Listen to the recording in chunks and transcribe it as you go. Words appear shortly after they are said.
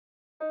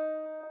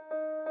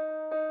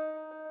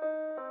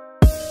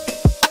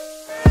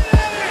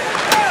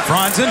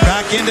Johnson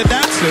back into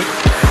Datsu.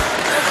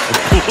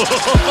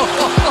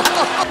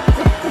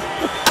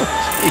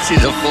 Is he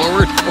the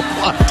forward or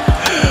what?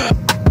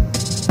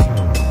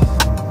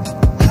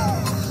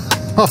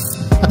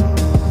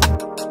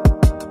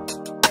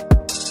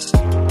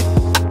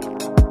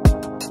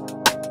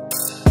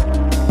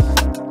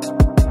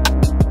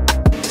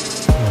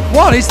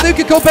 What is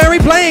Luca Corberi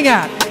playing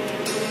at?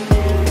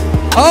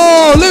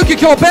 Oh, Luca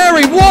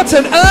Corberi, what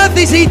on earth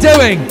is he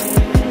doing?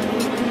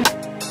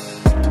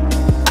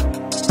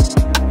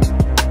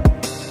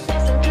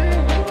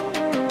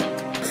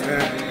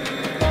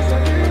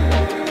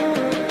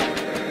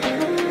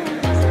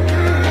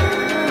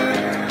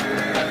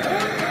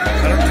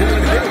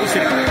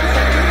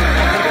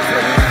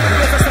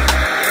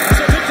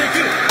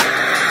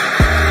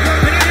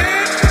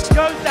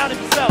 Goes down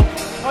himself.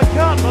 I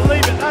can't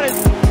believe it. That is,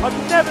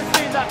 I've never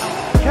seen that.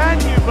 Can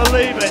you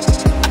believe it?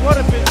 What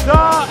a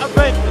bizarre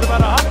event with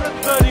about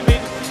 130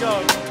 meters to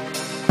go.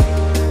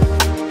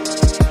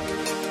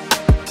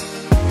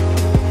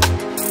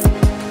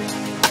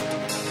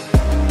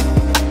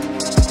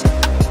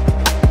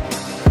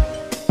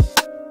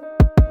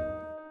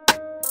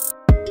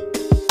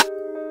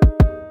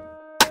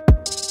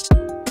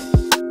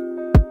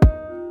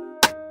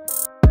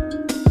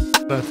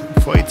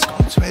 Vor jetzt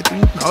ganz weit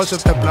unten aus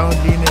auf der blauen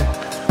Linie.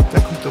 Da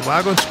kommt der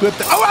Wagen ganz gut.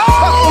 Aua!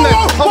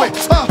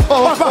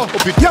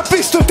 Ja,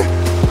 bist du der?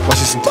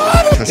 Was ist denn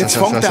da? Jetzt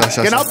fängt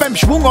er. Genau beim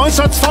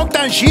Schwungansatz fängt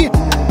er an Ski.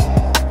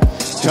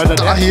 Schau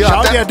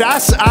dir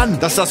das an.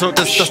 Dass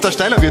der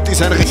steiler wird,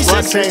 ist ein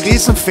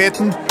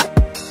Riesenfetten.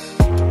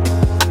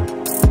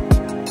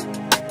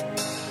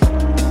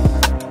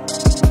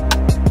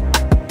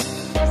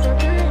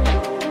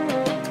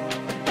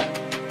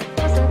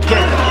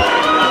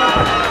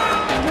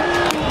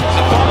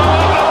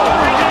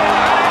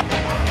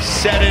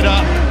 Set it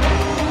up,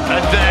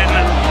 and then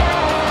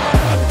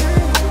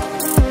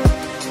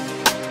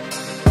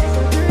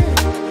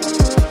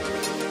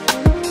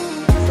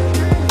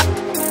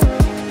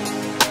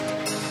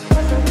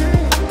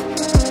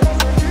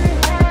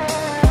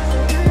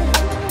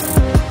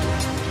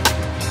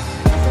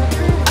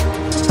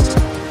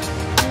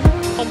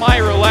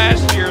Elmira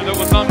last year that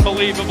was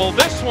unbelievable.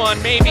 This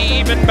one maybe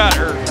even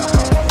better.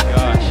 Oh,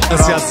 gosh.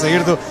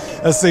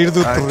 A sair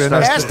do terreno.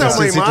 Esta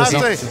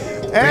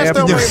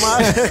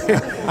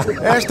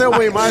é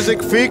uma imagem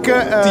que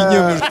fica.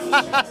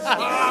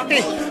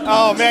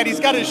 Oh man, he's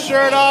got his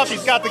shirt off,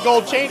 he's got the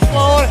gold chain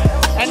flowing,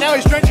 and now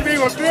he's drenching me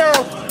with beer.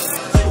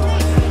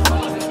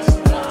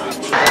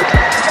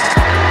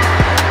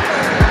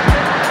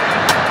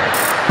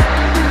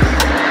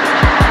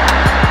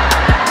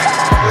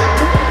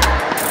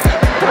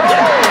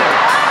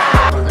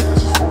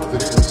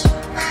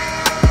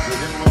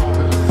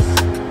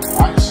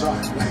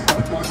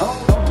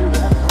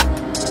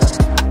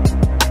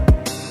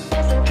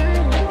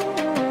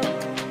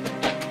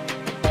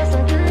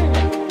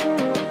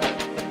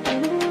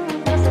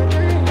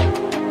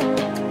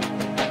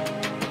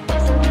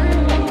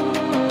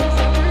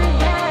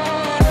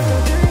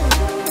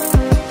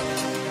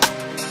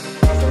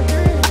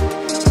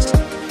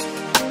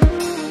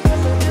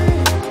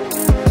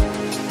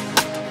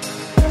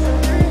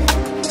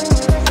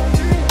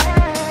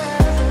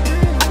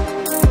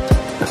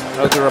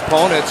 Their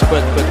opponents,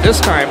 but this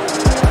time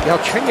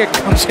Yelchinya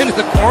comes into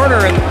the corner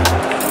and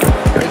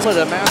it's like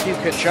a Matthew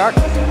Kachuk.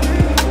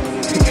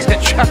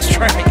 Kachuk's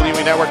trying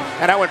to Network,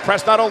 and how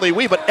impressed not only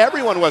we, but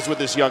everyone was with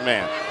this young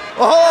man.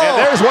 Oh! And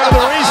there's one of the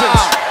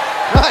reasons.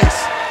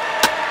 Nice!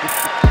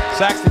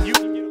 Saxton, you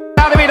can get...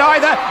 out of it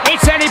either.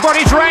 It's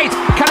anybody's race.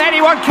 Can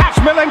anyone catch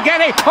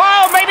Milangeni?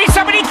 Oh, maybe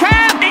somebody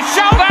can. His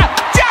shoulder,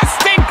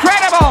 just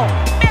incredible.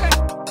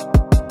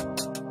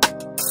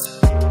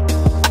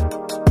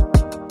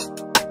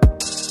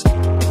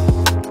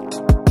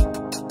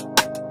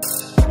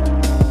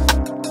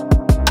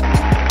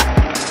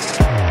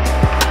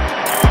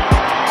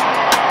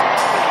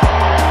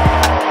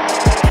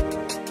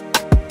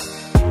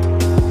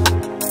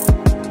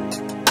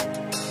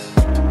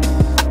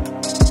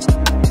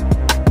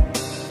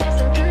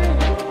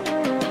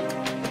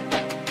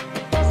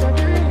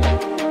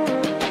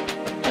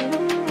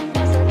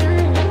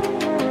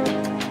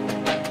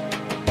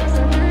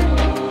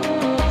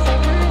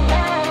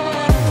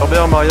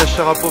 Maria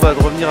Sharapova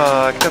va revenir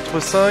à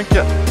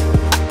 4-5.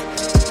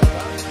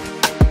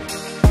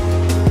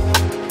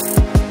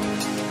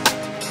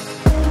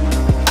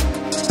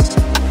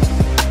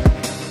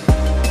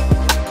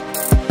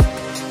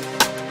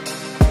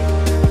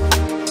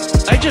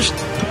 I just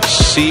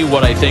see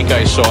what I think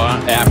I saw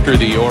after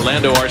the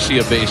Orlando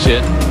Arcia base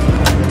hit.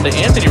 The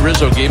Anthony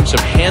Rizzo gave him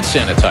some hand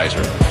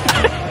sanitizer.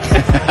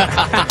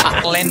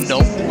 Orlando,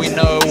 we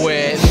know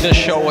where this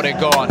show would have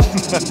gone.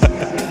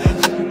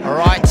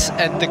 Right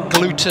at the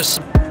gluteus.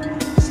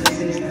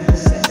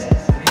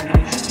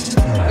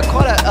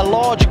 Quite a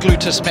large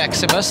gluteus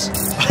maximus.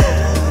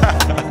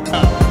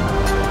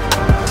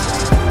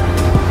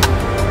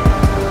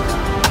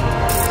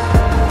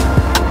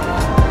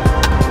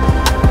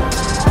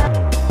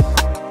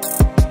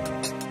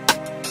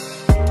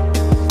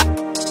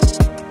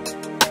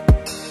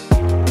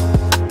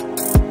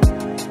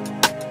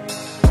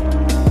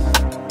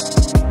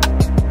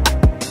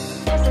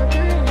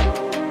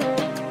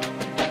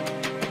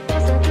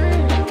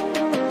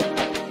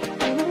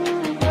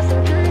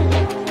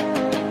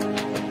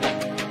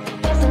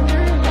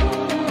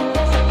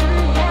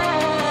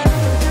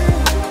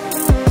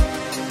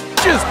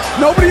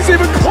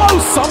 even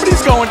close.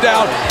 Somebody's going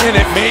down, and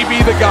it may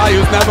be the guy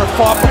who's never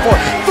fought before.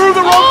 Through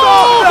the rope.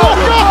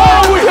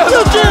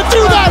 You can't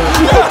do that!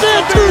 You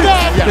can't do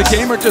that! The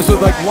gamer just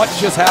was like, what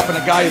just happened?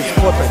 A guy is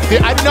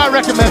flipping. I do not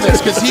recommend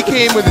this because he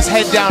came with his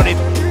head down.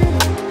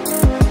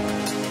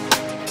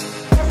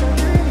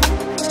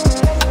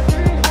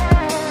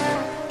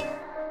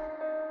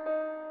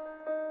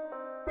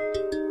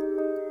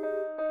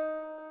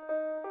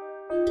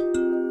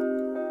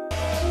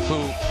 Who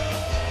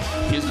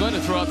is going to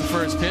throw out the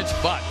first pitch,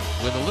 but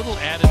with a little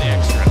added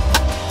extra. Look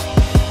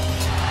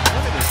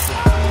at this.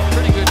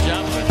 Pretty good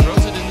job.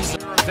 Throws it in the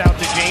zone. Out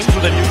to James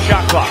with a new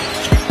shot clock.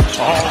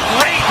 Oh,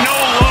 great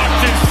no-look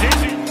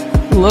decision.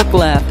 Look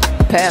left,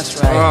 pass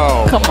right.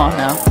 Oh. Come on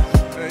now.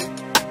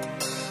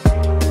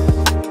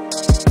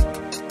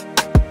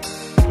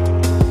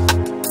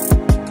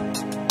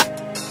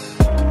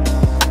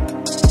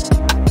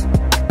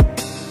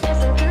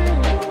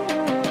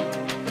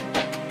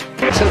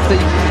 To the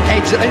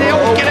edge, and they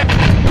all get it.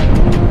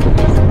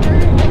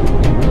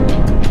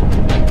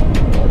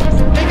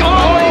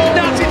 Oh, he's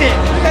nutted it.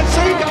 Let's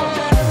see.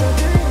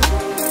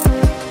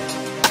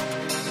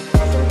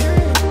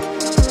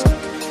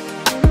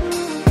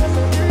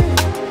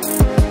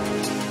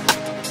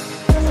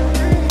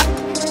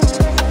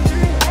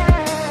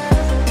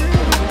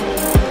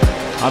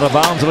 Out of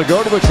bounds, it'll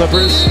go to the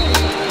Clippers.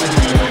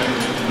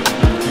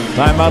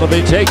 Timeout will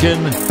be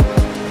taken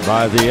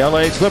by the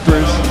LA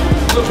Clippers.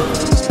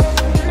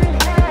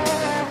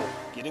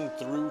 Getting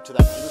through to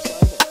that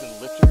underside and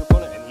lifting your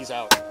opponent, and he's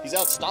out. He's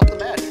out. Stop the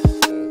match.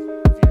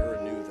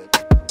 Vieira knew that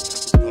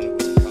his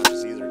opponent wasn't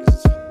conscious either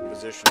because his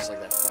position is like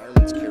that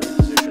fireman's carry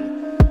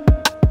position.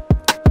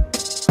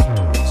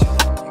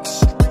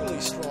 Extremely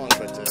strong,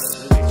 but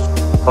really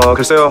strong.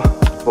 글쎄요.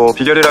 뭐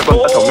비결이랄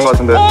건 딱히 없는 것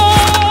같은데.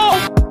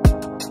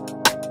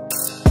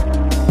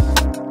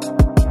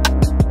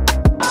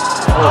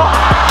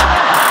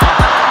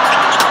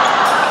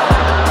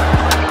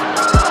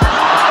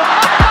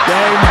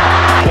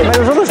 It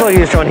was almost like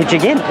he was trying to hit you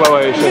again.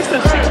 Wait, Missed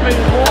a 6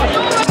 meters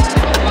wide.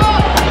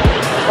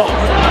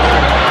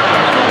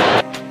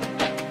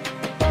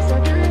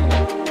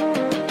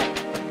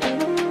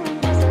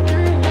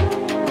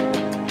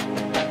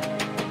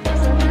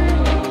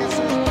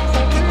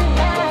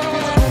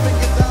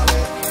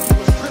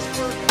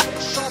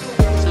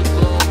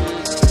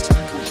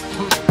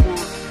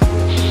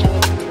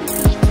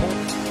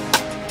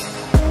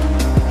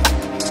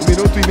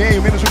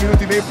 Menos um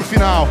minuto e meio pro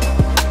final.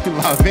 E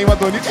lá vem o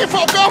Adonis. E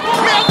Falcão!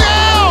 Meu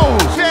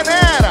Deus!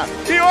 Venera!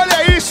 E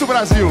olha isso,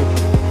 Brasil!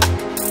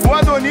 O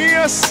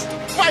Adonias.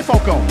 Vai,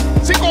 Falcão!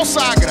 Se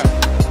consagra!